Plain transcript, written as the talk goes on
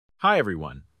Hi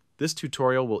everyone! This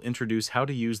tutorial will introduce how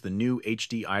to use the new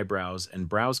HD eyebrows and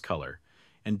brows color,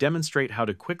 and demonstrate how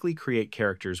to quickly create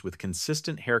characters with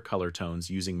consistent hair color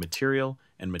tones using Material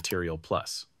and Material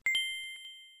Plus.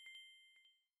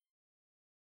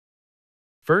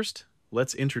 First,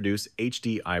 let's introduce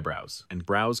HD eyebrows and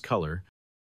brows color.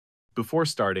 Before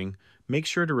starting, make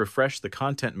sure to refresh the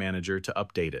Content Manager to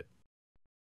update it.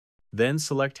 Then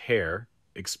select Hair,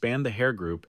 expand the hair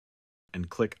group, and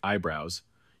click Eyebrows.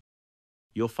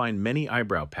 You'll find many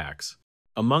eyebrow packs.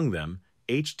 Among them,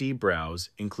 HD Brows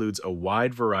includes a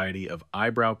wide variety of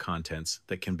eyebrow contents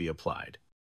that can be applied.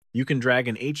 You can drag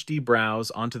an HD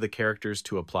brows onto the characters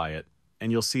to apply it,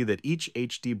 and you'll see that each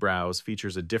HD brows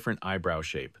features a different eyebrow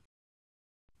shape.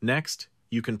 Next,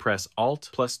 you can press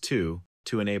Alt+2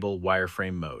 to enable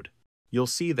wireframe mode. You'll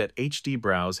see that HD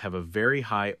brows have a very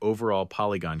high overall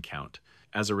polygon count.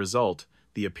 As a result,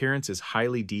 the appearance is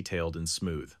highly detailed and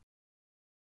smooth.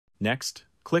 Next,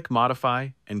 click Modify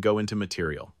and go into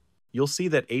Material. You'll see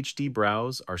that HD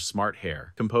brows are smart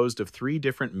hair, composed of 3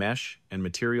 different mesh and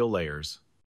material layers.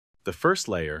 The first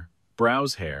layer,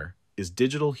 brows hair, is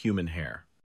digital human hair.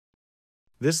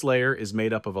 This layer is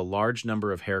made up of a large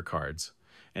number of hair cards,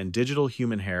 and digital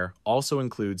human hair also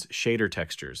includes shader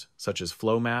textures such as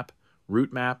flow map,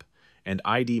 root map, and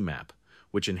ID map,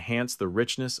 which enhance the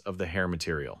richness of the hair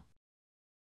material.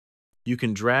 You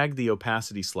can drag the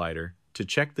opacity slider to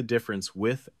check the difference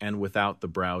with and without the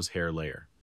brows hair layer.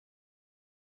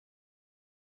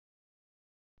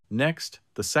 Next,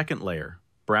 the second layer,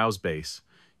 brows base,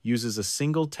 uses a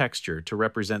single texture to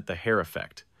represent the hair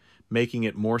effect, making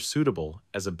it more suitable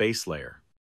as a base layer.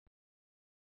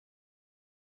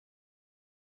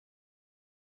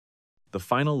 The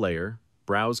final layer,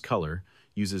 brows color,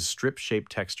 uses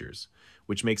strip-shaped textures,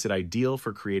 which makes it ideal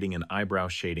for creating an eyebrow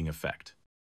shading effect.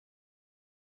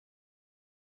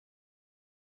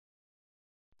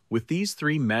 With these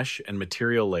 3 mesh and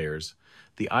material layers,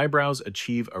 the eyebrows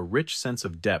achieve a rich sense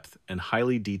of depth and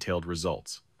highly detailed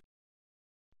results.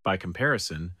 By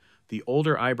comparison, the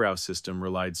older eyebrow system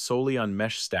relied solely on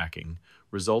mesh stacking,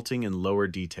 resulting in lower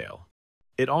detail.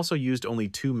 It also used only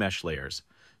 2 mesh layers,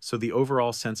 so the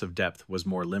overall sense of depth was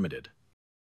more limited.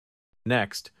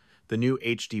 Next, the new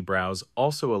HD brows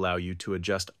also allow you to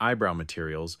adjust eyebrow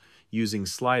materials using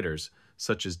sliders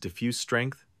such as diffuse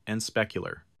strength and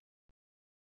specular.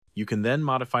 You can then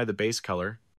modify the base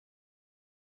color,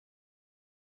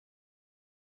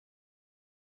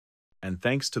 and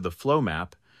thanks to the flow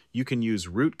map, you can use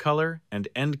root color and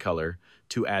end color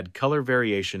to add color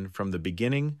variation from the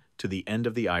beginning to the end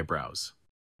of the eyebrows.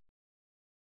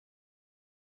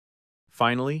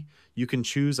 Finally, you can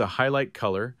choose a highlight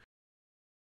color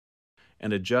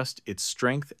and adjust its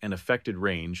strength and affected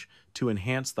range to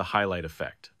enhance the highlight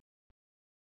effect.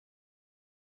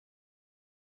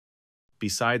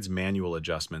 Besides manual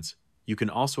adjustments, you can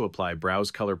also apply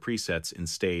brows color presets in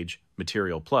Stage,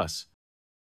 Material Plus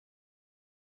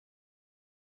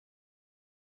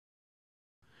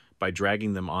by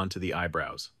dragging them onto the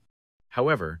eyebrows.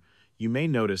 However, you may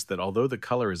notice that although the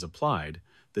color is applied,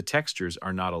 the textures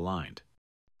are not aligned.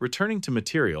 Returning to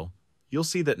Material, you'll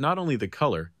see that not only the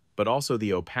color, but also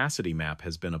the opacity map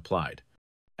has been applied.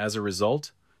 As a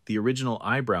result, the original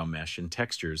eyebrow mesh and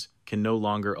textures can no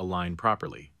longer align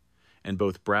properly, and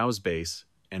both brows base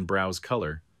and brows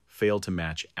color fail to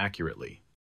match accurately.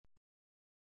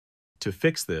 To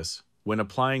fix this, when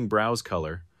applying brows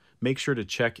color, make sure to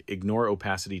check Ignore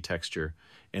Opacity Texture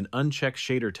and uncheck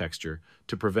Shader Texture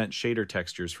to prevent shader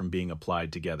textures from being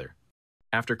applied together.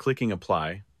 After clicking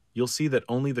Apply, you'll see that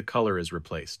only the color is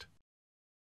replaced.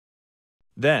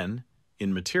 Then,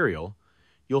 in Material,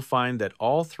 you'll find that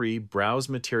all 3 brows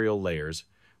material layers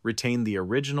retain the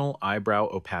original eyebrow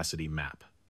opacity map.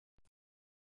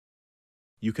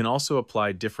 You can also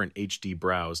apply different HD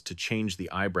brows to change the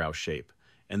eyebrow shape,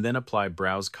 and then apply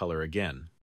brows color again.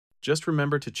 Just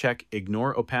remember to check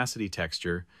Ignore Opacity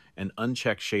Texture and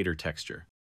uncheck Shader Texture,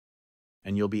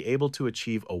 and you'll be able to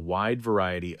achieve a wide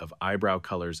variety of eyebrow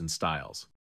colors and styles.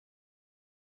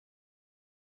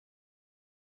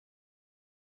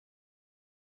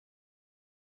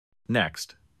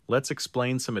 Next, let's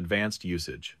explain some advanced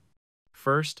usage.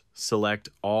 First, select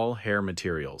All Hair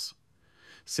Materials.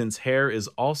 Since hair is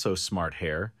also smart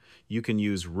hair, you can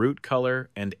use root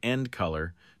color and end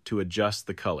color to adjust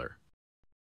the color.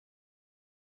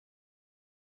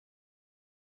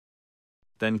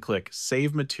 Then click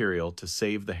Save Material to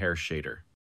save the hair shader.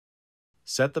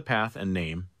 Set the path and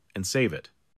name, and save it.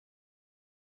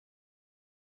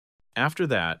 After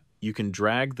that, you can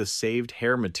drag the saved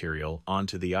hair material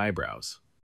onto the eyebrows.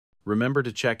 Remember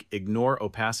to check Ignore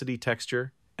Opacity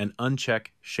Texture and uncheck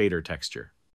Shader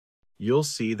Texture. you'll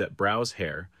see that Brow's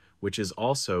hair, which is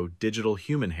also digital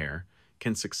human hair,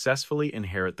 can successfully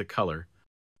inherit the color.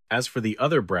 As for the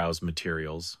other Brow's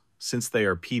materials, since they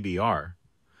are PBR,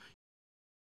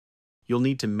 you'll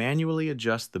need to manually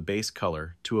adjust the base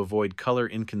color to avoid color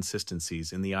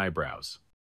inconsistencies in the eyebrows.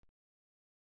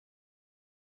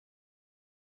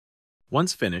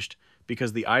 Once finished,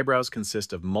 because the eyebrows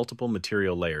consist of multiple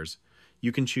material layers,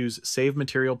 you can choose Save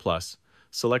Material Plus,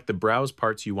 select the brow's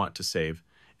parts you want to save,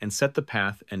 and set the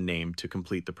path and name to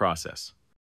complete the process.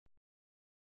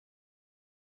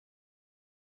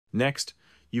 Next,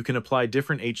 you can apply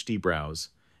different HD brows,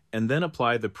 and then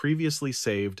apply the previously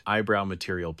saved Eyebrow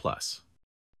Material Plus.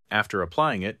 After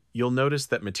applying it, you'll notice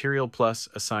that Material Plus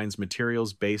assigns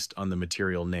materials based on the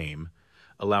material name,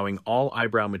 allowing all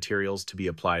eyebrow materials to be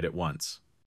applied at once.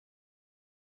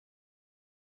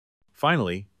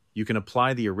 Finally, you can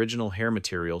apply the original hair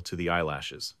material to the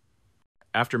eyelashes.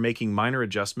 After making minor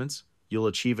adjustments, you'll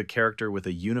achieve a character with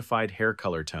a unified hair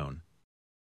color tone.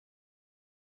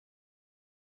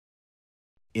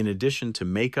 In addition to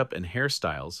makeup and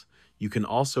hairstyles, you can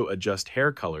also adjust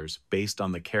hair colors based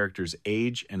on the character's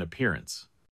age and appearance.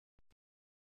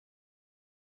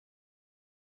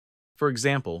 For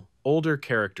example, older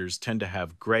characters tend to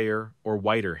have grayer or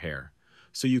whiter hair,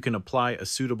 so you can apply a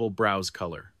suitable brow's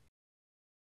color.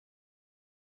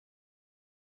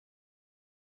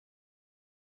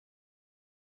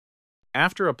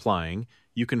 After applying,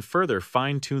 you can further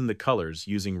fine-tune the colors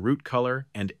using root color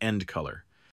and end color,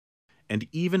 and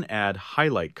even add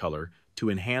highlight color to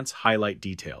enhance highlight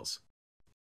details.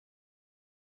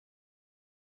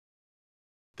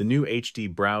 The new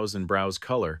HD Brows and Brows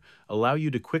color allow you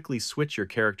to quickly switch your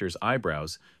character's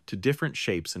eyebrows to different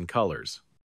shapes and colors.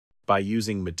 By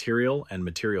using Material and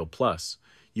Material Plus,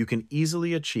 you can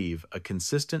easily achieve a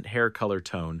consistent hair color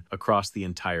tone across the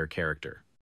entire character.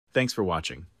 Thanks for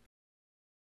watching.